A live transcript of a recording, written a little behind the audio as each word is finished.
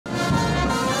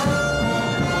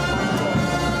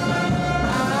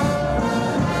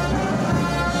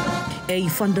A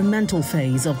fundamental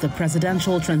phase of the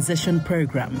presidential transition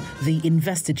program, the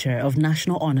investiture of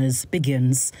national honors,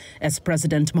 begins as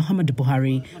President Muhammadu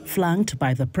Buhari, flanked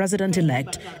by the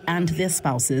president-elect and their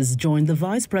spouses, join the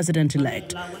vice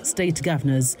president-elect, state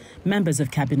governors, members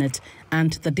of cabinet,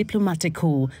 and the diplomatic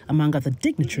corps, among other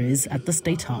dignitaries at the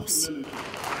State House.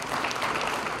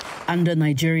 Under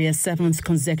Nigeria's 7th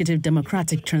consecutive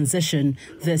democratic transition,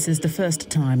 this is the first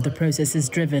time the process is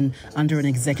driven under an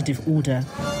executive order.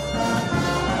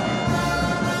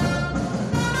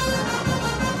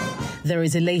 There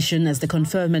is elation as the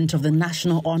conferment of the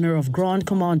national honor of Grand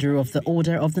Commander of the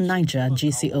Order of the Niger,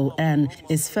 GCON,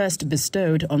 is first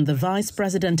bestowed on the Vice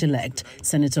President-elect,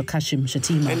 Senator Kashim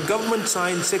Shettima. And government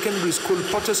signed secondary school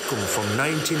Potterscombe from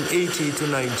 1980 to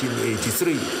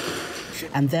 1983.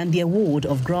 And then the award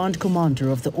of Grand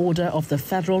Commander of the Order of the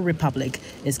Federal Republic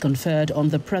is conferred on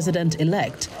the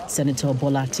President-elect, Senator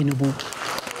Bola Tinubu.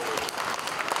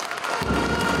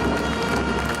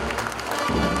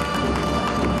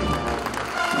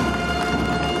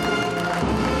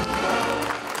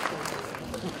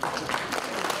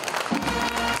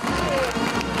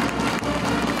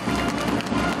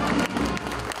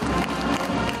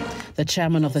 The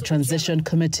chairman of the Transition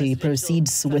Committee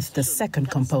proceeds with the second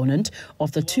component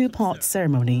of the two-part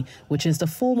ceremony, which is the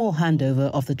formal handover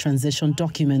of the transition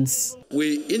documents.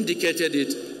 We indicated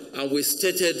it and we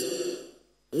stated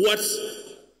what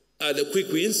are the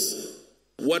quick wins,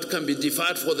 what can be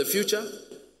deferred for the future.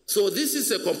 So this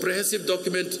is a comprehensive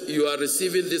document you are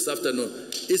receiving this afternoon.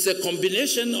 It's a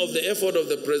combination of the effort of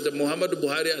the President Muhammadu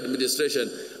Buhari administration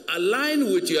aligned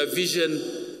with your vision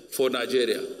for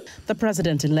Nigeria. The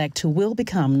president-elect, who will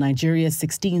become Nigeria's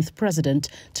 16th president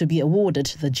to be awarded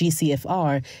the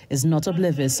GCFR, is not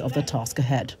oblivious of the task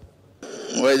ahead.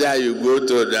 Whether you go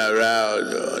to Dara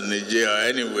or Nigeria or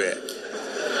anywhere,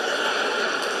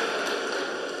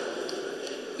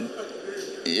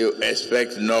 you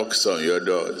expect knocks on your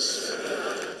doors.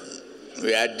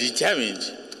 We are determined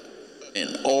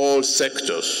in all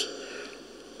sectors.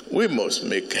 We must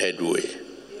make headway.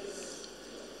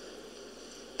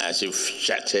 As you've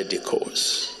charted the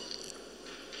course,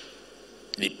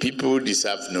 the people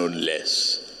deserve no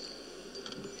less.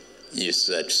 You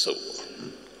said so.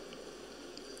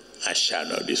 I shall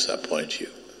not disappoint you.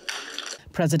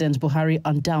 President Buhari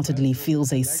undoubtedly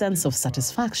feels a sense of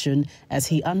satisfaction as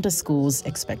he underscores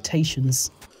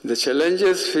expectations. The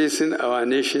challenges facing our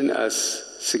nation are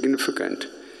significant,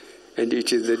 and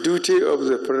it is the duty of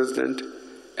the President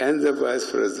and the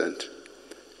Vice President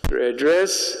to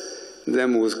address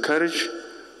them with courage,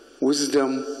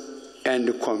 wisdom,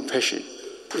 and compassion.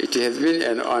 It has been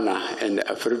an honor and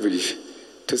a privilege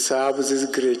to serve this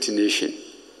great nation,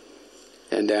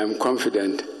 and I am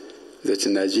confident that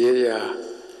Nigeria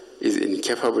is in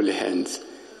capable hands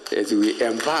as we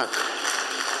embark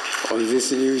on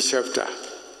this new chapter.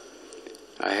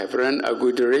 I have run a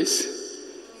good race.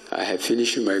 I have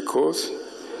finished my course.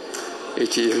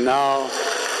 It is now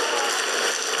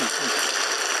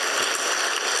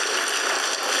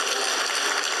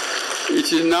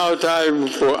time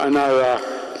for another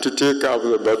to take up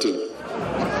the baton.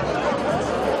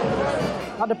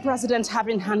 Now, the president,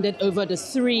 having handed over the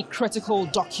 3 critical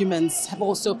documents, have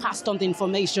also passed on the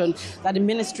information that the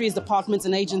ministries, departments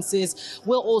and agencies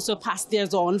will also pass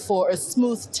theirs on for a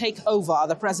smooth takeover.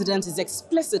 The president is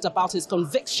explicit about his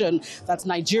conviction that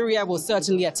Nigeria will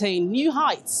certainly attain new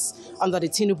heights under the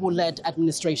Tinubu-led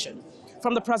administration.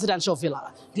 From the presidential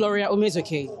villa, Gloria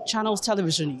Omezoke, Channels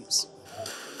Television News.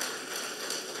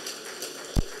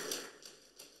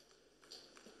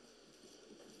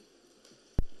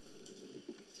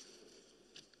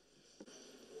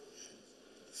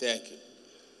 Thank you.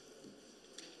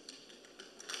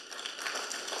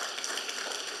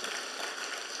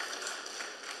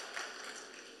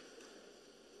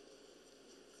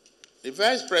 The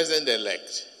Vice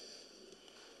President-elect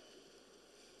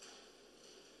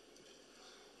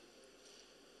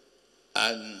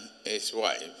and his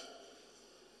wife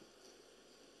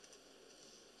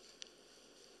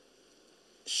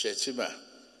Shettima,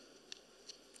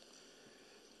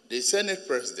 the Senate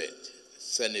President,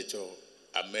 Senator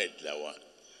Ahmed Lawan,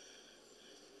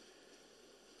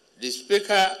 the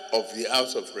Speaker of the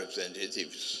House of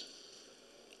Representatives,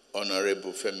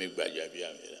 Honorable Femi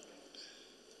Gbajabiamila,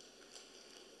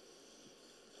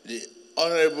 the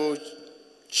Honorable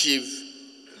Chief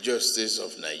Justice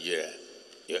of Nigeria,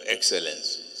 Your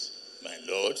Excellencies, my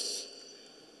lords,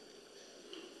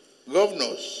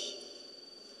 governors,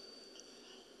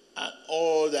 and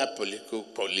all their political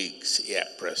colleagues here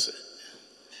present.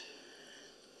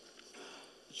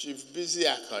 Chief Bisi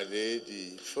Akande,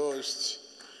 the first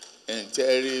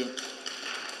interim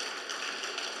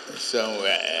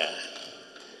somewhere.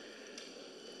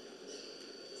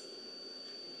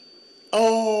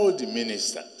 All the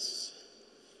ministers,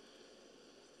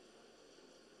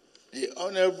 the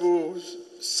honorable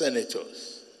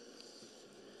senators,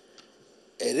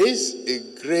 it is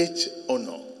a great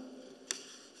honor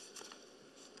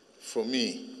for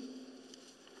me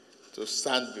to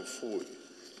stand before you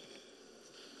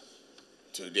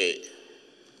today.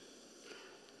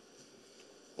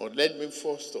 But let me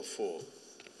first of all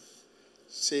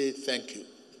say thank you,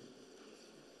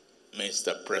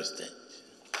 Mr. President.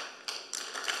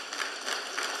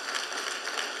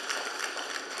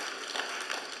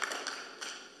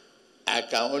 I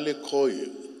can only call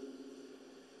you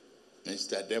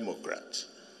Mr. Democrat.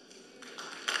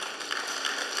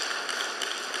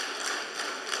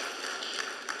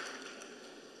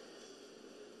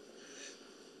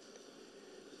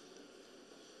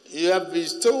 You have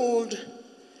bestowed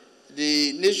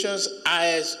the nation's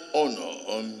highest honor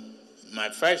on my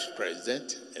Vice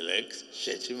President-elect,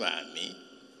 Shettima, and me.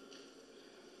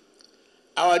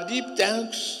 Our deep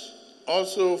thanks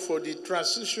also for the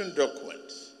transition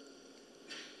documents,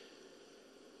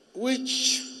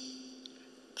 which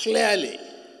clearly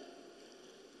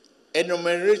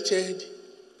enumerated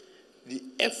the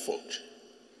effort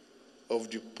of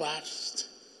the past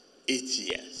 8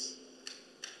 years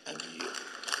and beyond.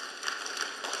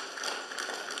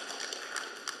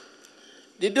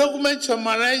 The document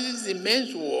summarizes the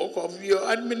immense work of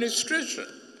your administration.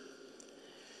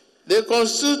 They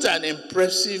constitute an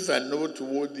impressive and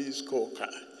noteworthy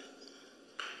scorecard.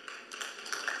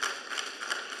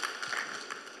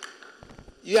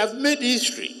 You have made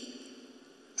history,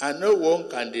 and no one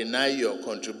can deny your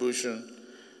contribution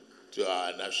to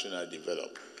our national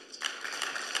development.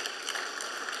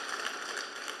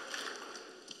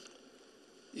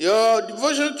 Your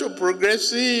devotion to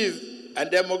progressive and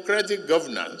democratic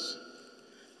governance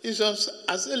is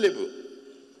unassailable.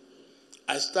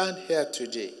 I stand here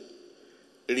today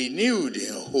renewed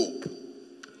in hope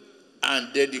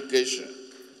and dedication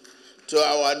to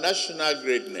our national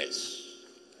greatness.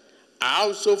 I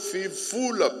also feel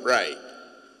full of pride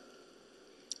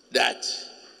that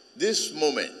this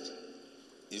moment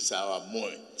is our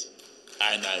moment,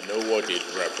 and I know what it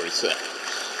represents.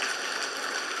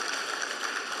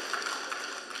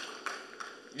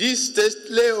 This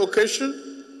stately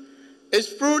occasion is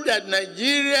proof that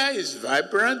Nigeria is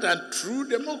vibrant and true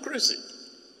democracy.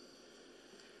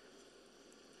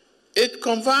 It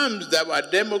confirms that our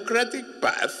democratic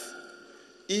path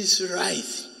is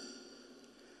right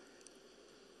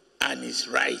and is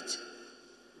right,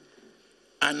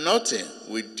 and nothing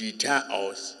will deter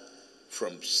us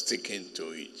from sticking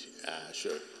to it, I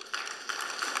assure you.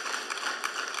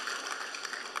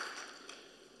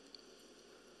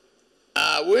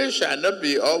 Our way shall not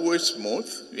be always smooth,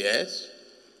 yes.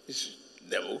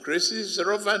 Democracy is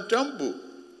rough and tumble,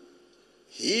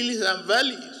 hills and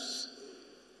valleys.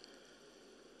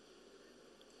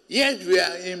 Yet we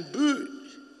are imbued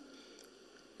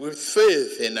with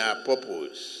faith in our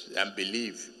purpose and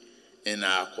belief in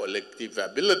our collective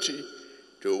ability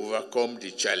to overcome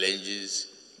the challenges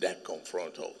that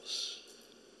confront us.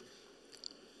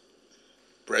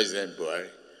 President Buhari,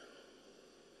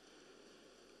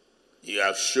 you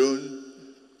have shown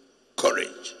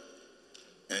courage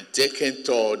and taken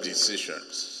tall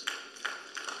decisions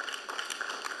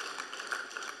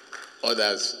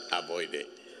others avoided.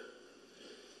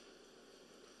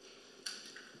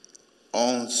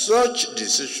 On such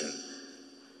decision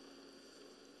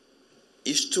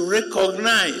is to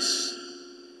recognize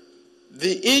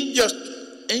the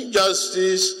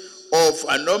injustice of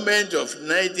annulment of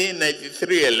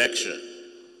 1993 election,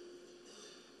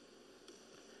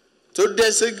 to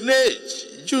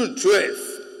designate June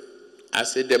 12th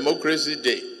as a Democracy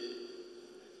Day,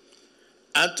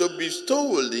 and to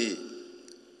bestow the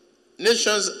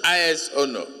nation's highest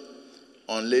honor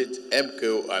on late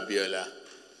MKO Abiola.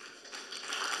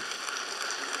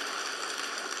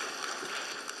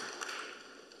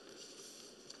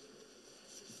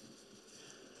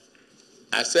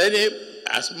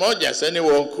 As much as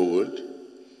anyone could,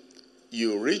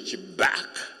 you reach back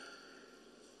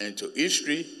into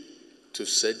history to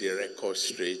set the record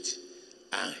straight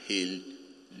and heal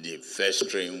the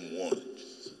festering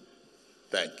wounds.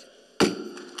 Thank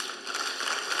you.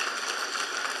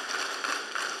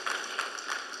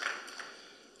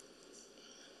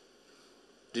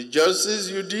 The justice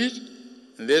you did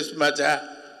in this matter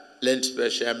lend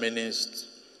special meanings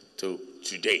to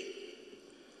today.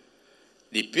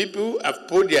 The people have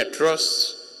put their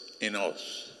trust in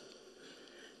us.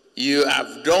 You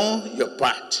have done your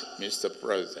part, Mr.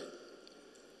 President.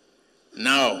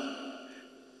 Now,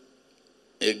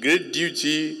 a great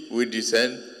duty will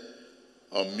descend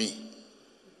on me.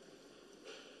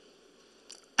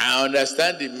 I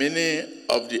understand the meaning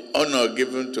of the honor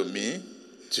given to me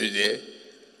today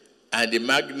and the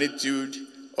magnitude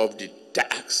of the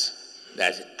task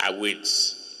that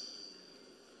awaits.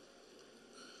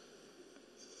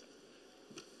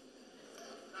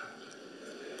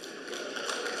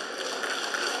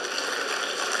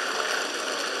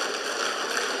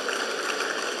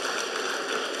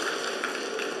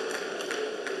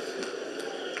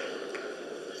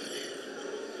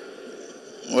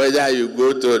 Whether you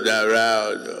go to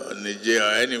Dara or Nigeria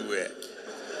or anywhere,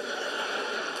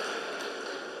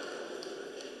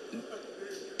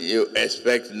 you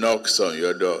expect knocks on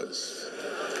your doors.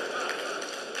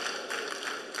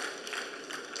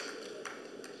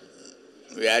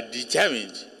 We are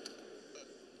determined,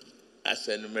 as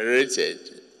enumerated,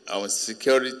 on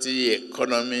security,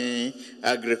 economy,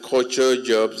 agriculture,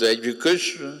 jobs,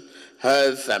 education,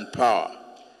 health, and power,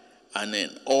 and in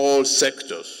all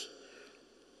sectors.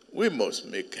 We must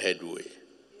make headway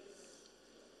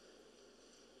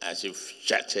as you've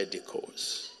charted the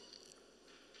course.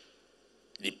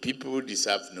 The people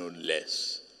deserve no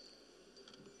less.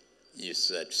 You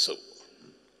said so.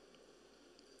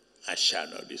 I shall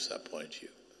not disappoint you.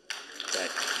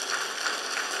 Thank you.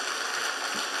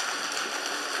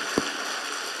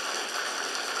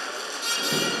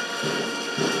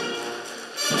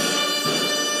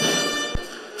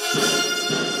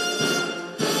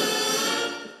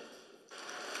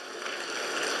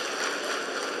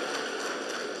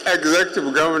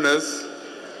 Executive governors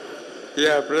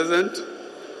here present,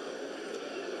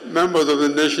 members of the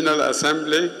National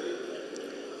Assembly,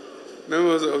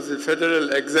 members of the Federal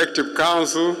Executive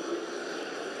Council,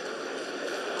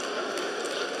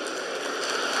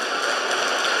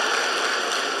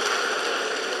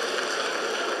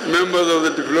 members of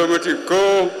the Diplomatic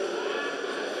Corps,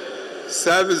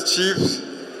 service chiefs,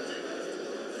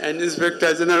 and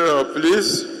Inspector General of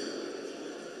Police,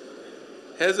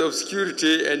 heads of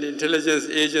security and intelligence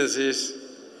agencies,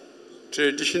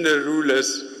 traditional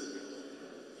rulers,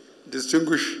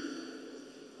 distinguished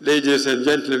ladies and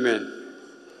gentlemen.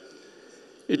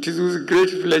 It is with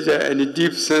great pleasure and a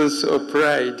deep sense of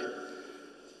pride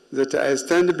that I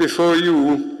stand before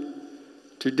you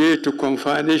today to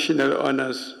confer national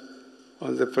honors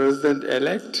on the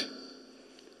President-elect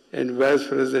and Vice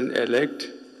President-elect,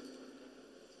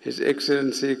 His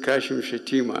Excellency Kashim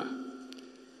Shettima.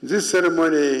 This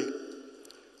ceremony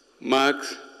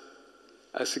marks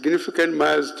a significant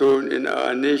milestone in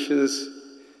our nation's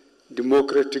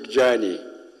democratic journey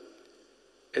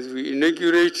as we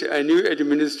inaugurate a new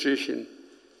administration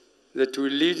that will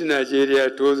lead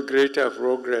Nigeria towards greater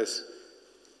progress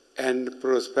and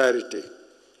prosperity.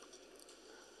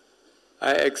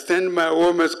 I extend my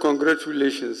warmest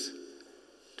congratulations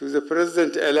to the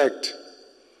President-elect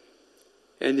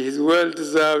and his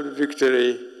well-deserved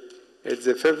victory at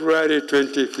the February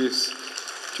 25th,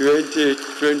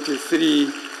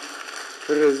 2023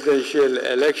 presidential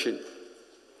election.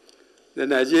 The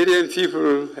Nigerian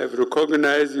people have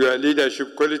recognized your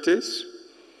leadership qualities,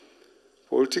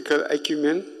 political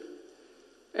acumen,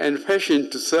 and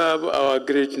passion to serve our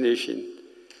great nation,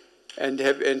 and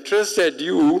have entrusted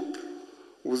you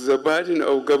with the burden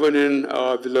of governing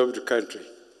our beloved country.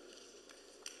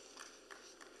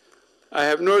 I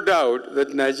have no doubt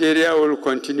that Nigeria will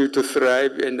continue to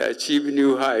thrive and achieve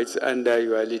new heights under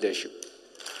your leadership.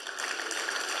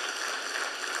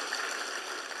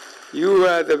 You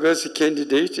are the best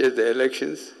candidate at the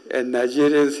elections, and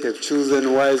Nigerians have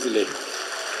chosen wisely.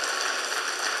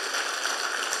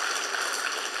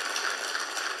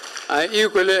 I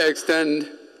equally extend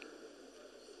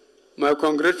my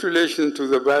congratulations to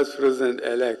the Vice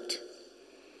President-elect.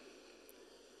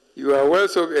 Your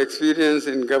wealth of experience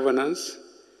in governance,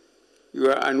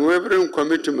 your unwavering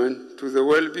commitment to the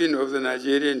well-being of the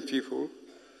Nigerian people,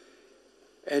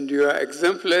 and your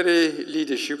exemplary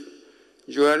leadership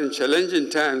during challenging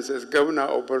times as Governor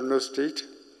of Borno State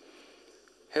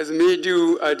has made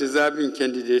you a deserving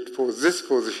candidate for this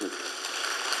position.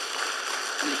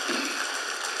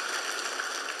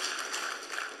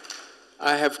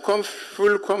 I have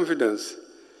full confidence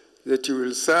that you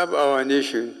will serve our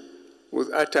nation with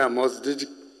uttermost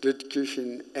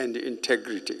dedication and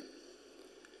integrity.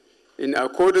 In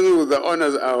accordance with the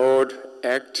Honors Award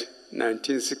Act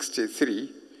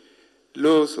 1963,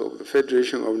 Laws of the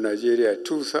Federation of Nigeria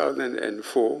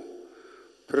 2004,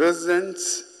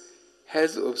 Presidents,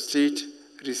 Heads of State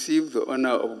receive the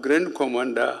honor of Grand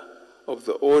Commander of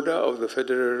the Order of the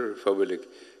Federal Republic,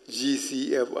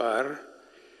 GCFR,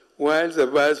 while the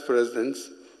Vice Presidents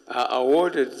are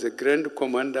awarded the Grand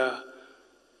Commander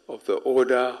of the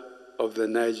Order of the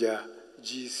Niger,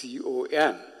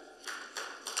 GCON.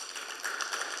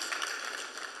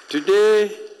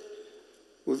 Today,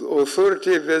 with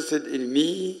authority vested in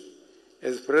me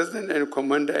as President and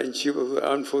Commander-in-Chief of the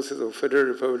Armed Forces of the Federal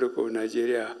Republic of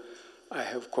Nigeria, I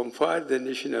have conferred the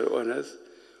national honors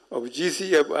of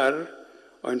GCFR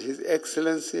on His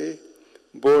Excellency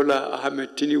Bola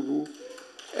Ahmed Tinubu,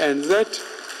 and that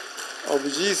of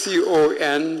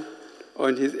GCON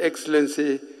on His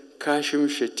Excellency Kashim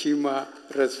Shettima,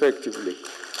 respectively.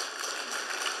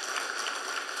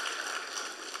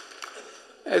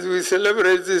 As we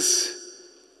celebrate this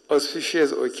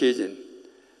auspicious occasion,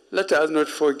 let us not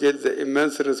forget the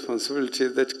immense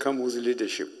responsibilities that come with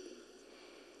leadership.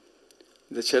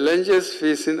 The challenges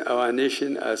facing our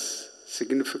nation are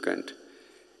significant,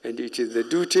 and it is the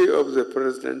duty of the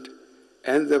President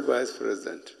and the Vice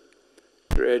President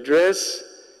to address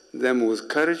them with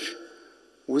courage,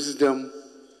 wisdom,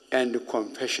 and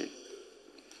compassion.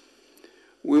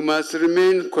 We must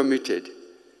remain committed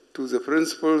to the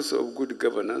principles of good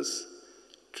governance,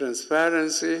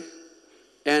 transparency,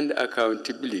 and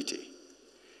accountability,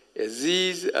 as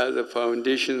these are the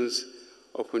foundations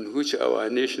upon which our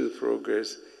nation's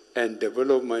progress and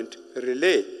development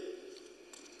rely.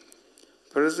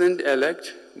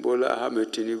 President-elect Bola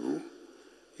Ahmed Tinubu,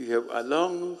 you have a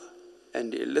long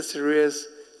and illustrious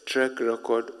track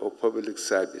record of public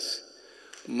service,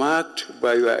 marked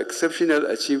by your exceptional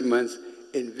achievements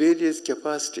in various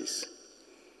capacities.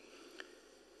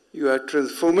 Your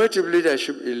transformative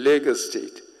leadership in Lagos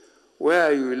State,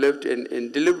 where you left an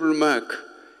indelible mark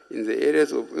in the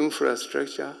areas of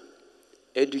infrastructure,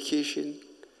 education,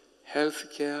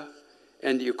 healthcare,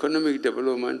 and economic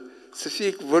development,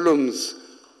 speak volumes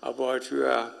about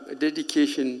your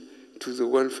dedication to the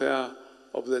welfare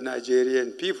of the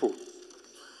Nigerian people.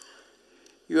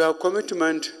 Your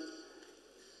commitment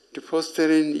to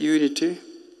fostering unity,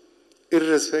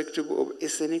 irrespective of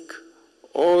ethnic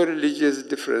or religious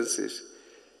differences,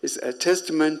 is a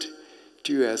testament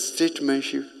to your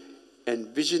statesmanship and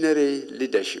visionary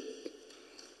leadership.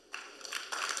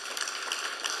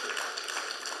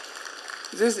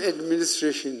 This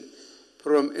administration,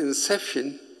 from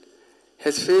inception,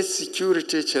 has faced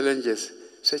security challenges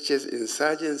such as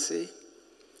insurgency,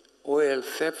 oil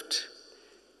theft,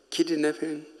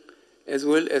 kidnapping, as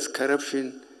well as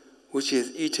corruption, which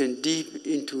has eaten deep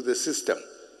into the system.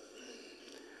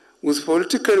 With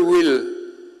political will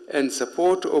and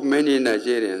support of many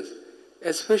Nigerians,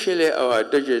 especially our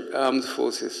dogged armed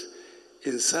forces,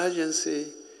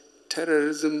 insurgency,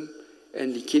 terrorism,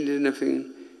 and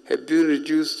kidnapping have been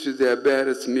reduced to their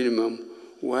barest minimum,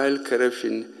 while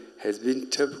corruption has been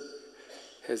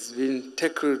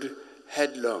tackled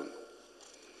headlong.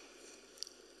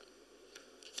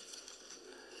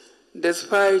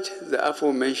 Despite the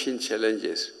aforementioned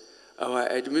challenges, our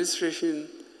administration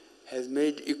has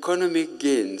made economic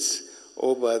gains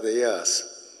over the years.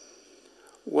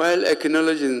 While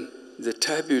acknowledging the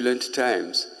turbulent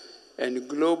times and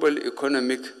global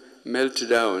economic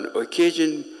meltdown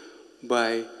occasioned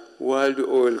by world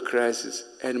oil crisis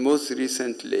and most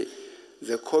recently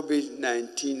the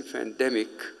COVID-19 pandemic,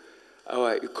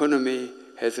 our economy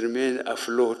has remained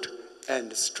afloat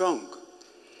and strong.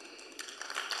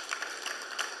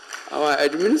 Our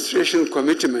administration's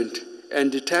commitment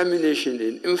and determination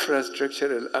in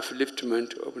infrastructural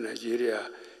upliftment of Nigeria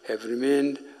have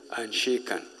remained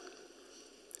unshaken.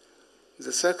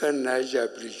 The second Niger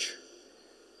Bridge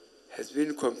has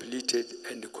been completed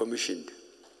and commissioned.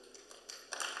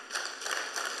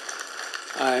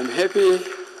 I am happy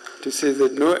to say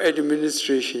that no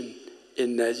administration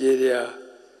in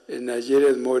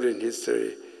Nigeria's modern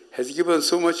history has given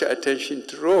so much attention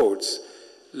to roads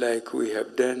like we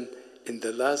have done in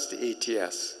the last 8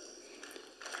 years.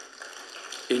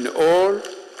 In all,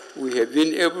 we have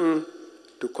been able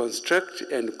to construct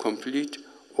and complete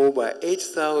over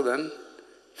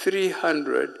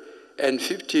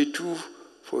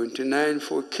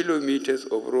 8,352.94 kilometers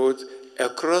of roads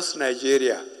across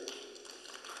Nigeria.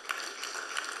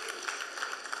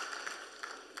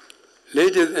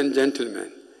 Ladies and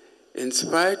gentlemen, in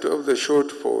spite of the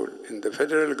shortfall in the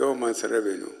federal government's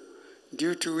revenue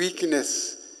due to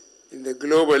weakness in the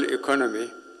global economy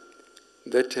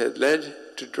that had led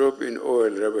to drop in oil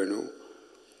revenue,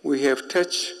 we have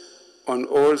touched on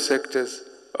all sectors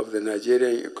of the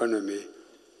Nigerian economy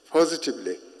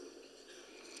positively.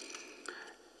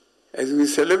 As we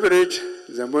celebrate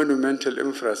the monumental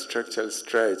infrastructural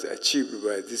strides achieved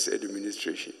by this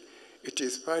administration, it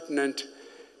is pertinent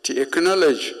to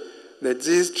acknowledge that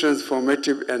these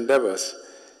transformative endeavors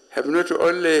have not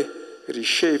only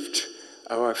reshaped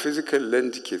our physical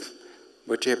landscape,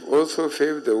 but have also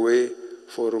paved the way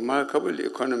for remarkable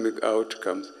economic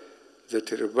outcomes that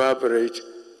reverberate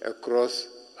across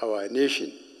our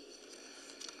nation.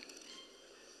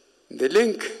 The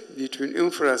link between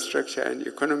infrastructure and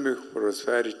economic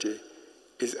prosperity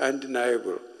is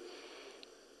undeniable.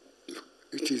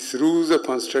 It is through the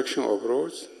construction of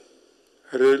roads,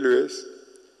 railways,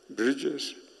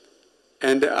 bridges,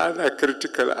 and other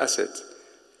critical assets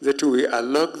that we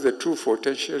unlock the true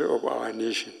potential of our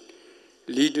nation,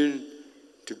 leading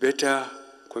to better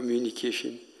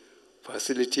communication,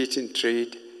 facilitating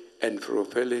trade, and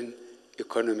propelling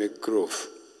economic growth.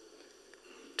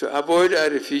 To avoid a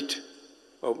repeat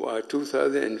of our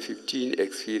 2015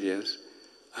 experience,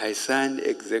 I signed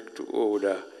Executive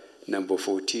Order number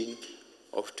 14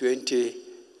 of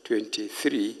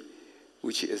 2023,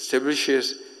 which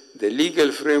establishes the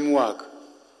legal framework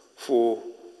for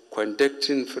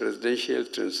conducting presidential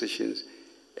transitions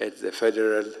at the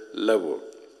federal level.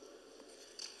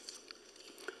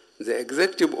 The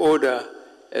Executive Order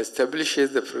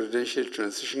establishes the Presidential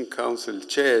Transition Council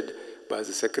chaired by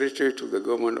the Secretary to the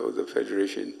Government of the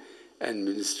Federation and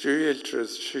ministerial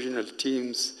transitional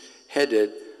teams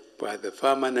headed by the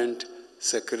permanent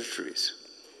secretaries.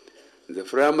 The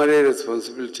primary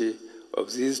responsibility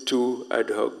of these two ad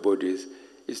hoc bodies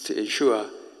is to ensure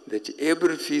that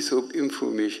every piece of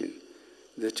information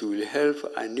that will help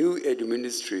a new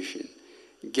administration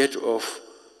get off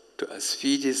to a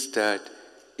speedy start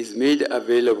is made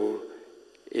available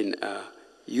in a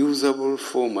usable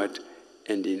format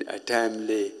and in a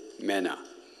timely manner.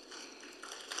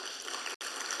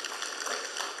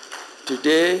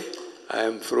 Today, I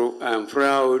am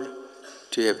proud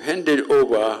to have handed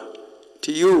over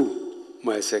to you,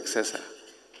 my successor,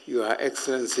 Your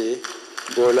Excellency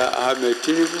Bola Ahmed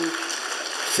Tinubu,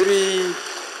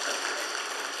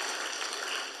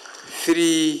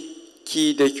 three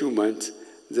key documents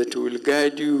that will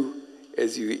guide you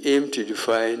as you aim to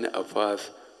define a path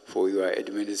for your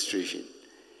administration.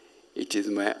 It is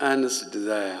my earnest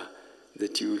desire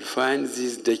that you will find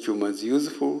these documents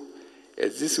useful,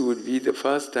 as this would be the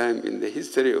first time in the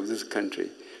history of this country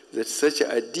that such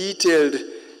a detailed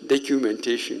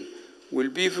documentation will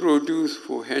be produced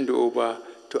for handover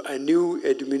to a new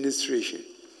administration.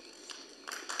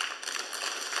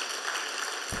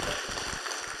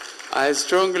 I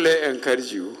strongly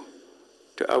encourage you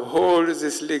to uphold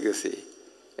this legacy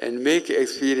and make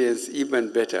experience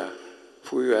even better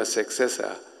for your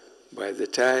successor by the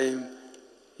time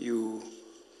you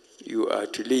are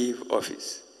to leave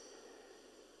office.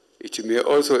 It may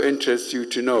also interest you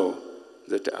to know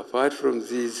that apart from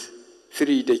these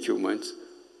three documents,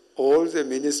 all the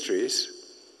ministries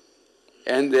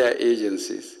and their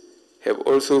agencies have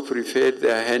also prepared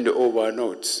their handover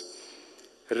notes,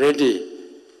 ready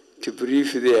to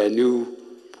brief their new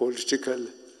political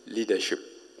leadership.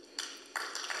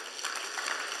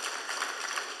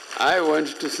 I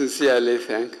want to sincerely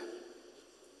thank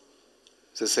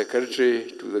the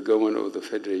Secretary to the Government of the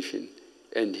Federation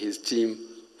and his team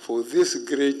for this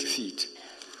great feat.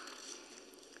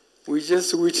 We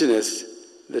just witnessed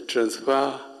the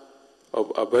transfer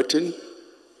of a baton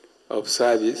of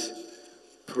service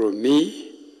from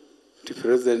me to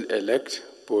President-elect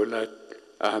Bola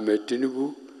Ahmed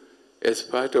Tinubu as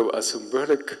part of a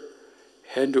symbolic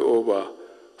handover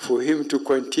for him to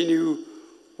continue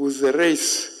with the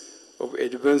race of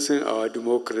advancing our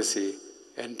democracy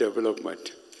and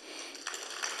development.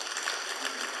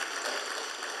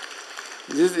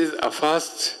 This is a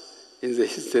first in the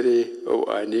history of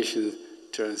our nation's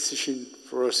transition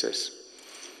process.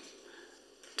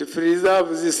 To preserve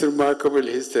this remarkable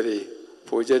history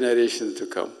for generations to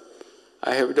come,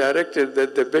 I have directed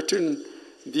that the baton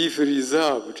be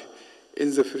preserved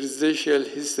in the Presidential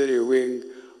History Wing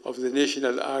of the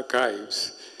National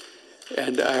Archives.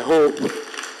 And I hope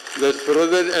that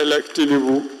President-elect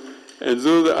Tinubu and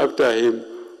those after him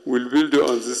will build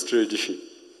on this tradition.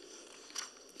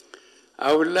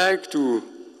 I would like to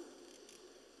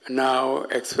now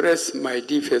express my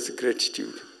deepest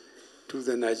gratitude to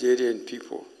the Nigerian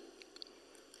people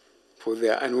for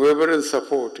their unwavering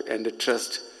support and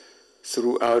trust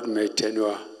throughout my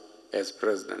tenure as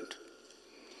president.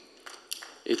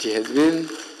 It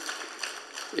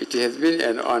has been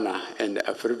an honor and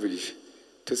a privilege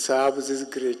to serve this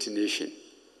great nation,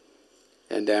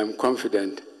 and I am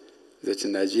confident that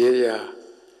Nigeria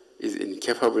is in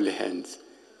capable hands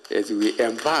as we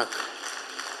embark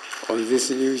on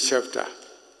this new chapter.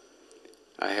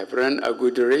 I have run a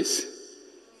good race.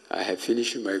 I have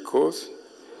finished my course.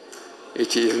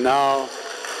 It is now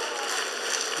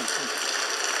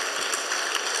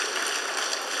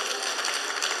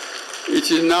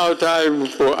It is now time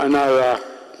for another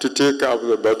to take up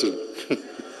the baton.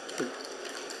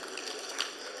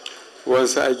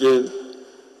 Once again,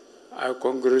 I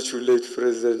congratulate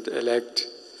President-elect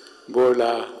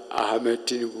Bola Ahmed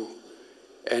Tinubu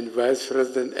and Vice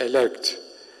President-elect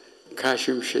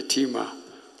Kashim Shettima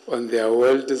on their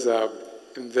well-deserved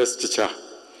investiture.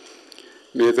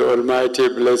 May the Almighty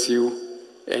bless you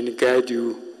and guide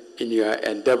you in your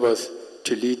endeavors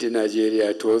to lead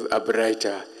Nigeria towards a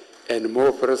brighter and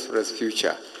more prosperous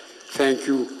future. Thank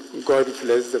you. God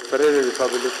bless the Federal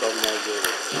Republic of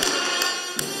Nigeria.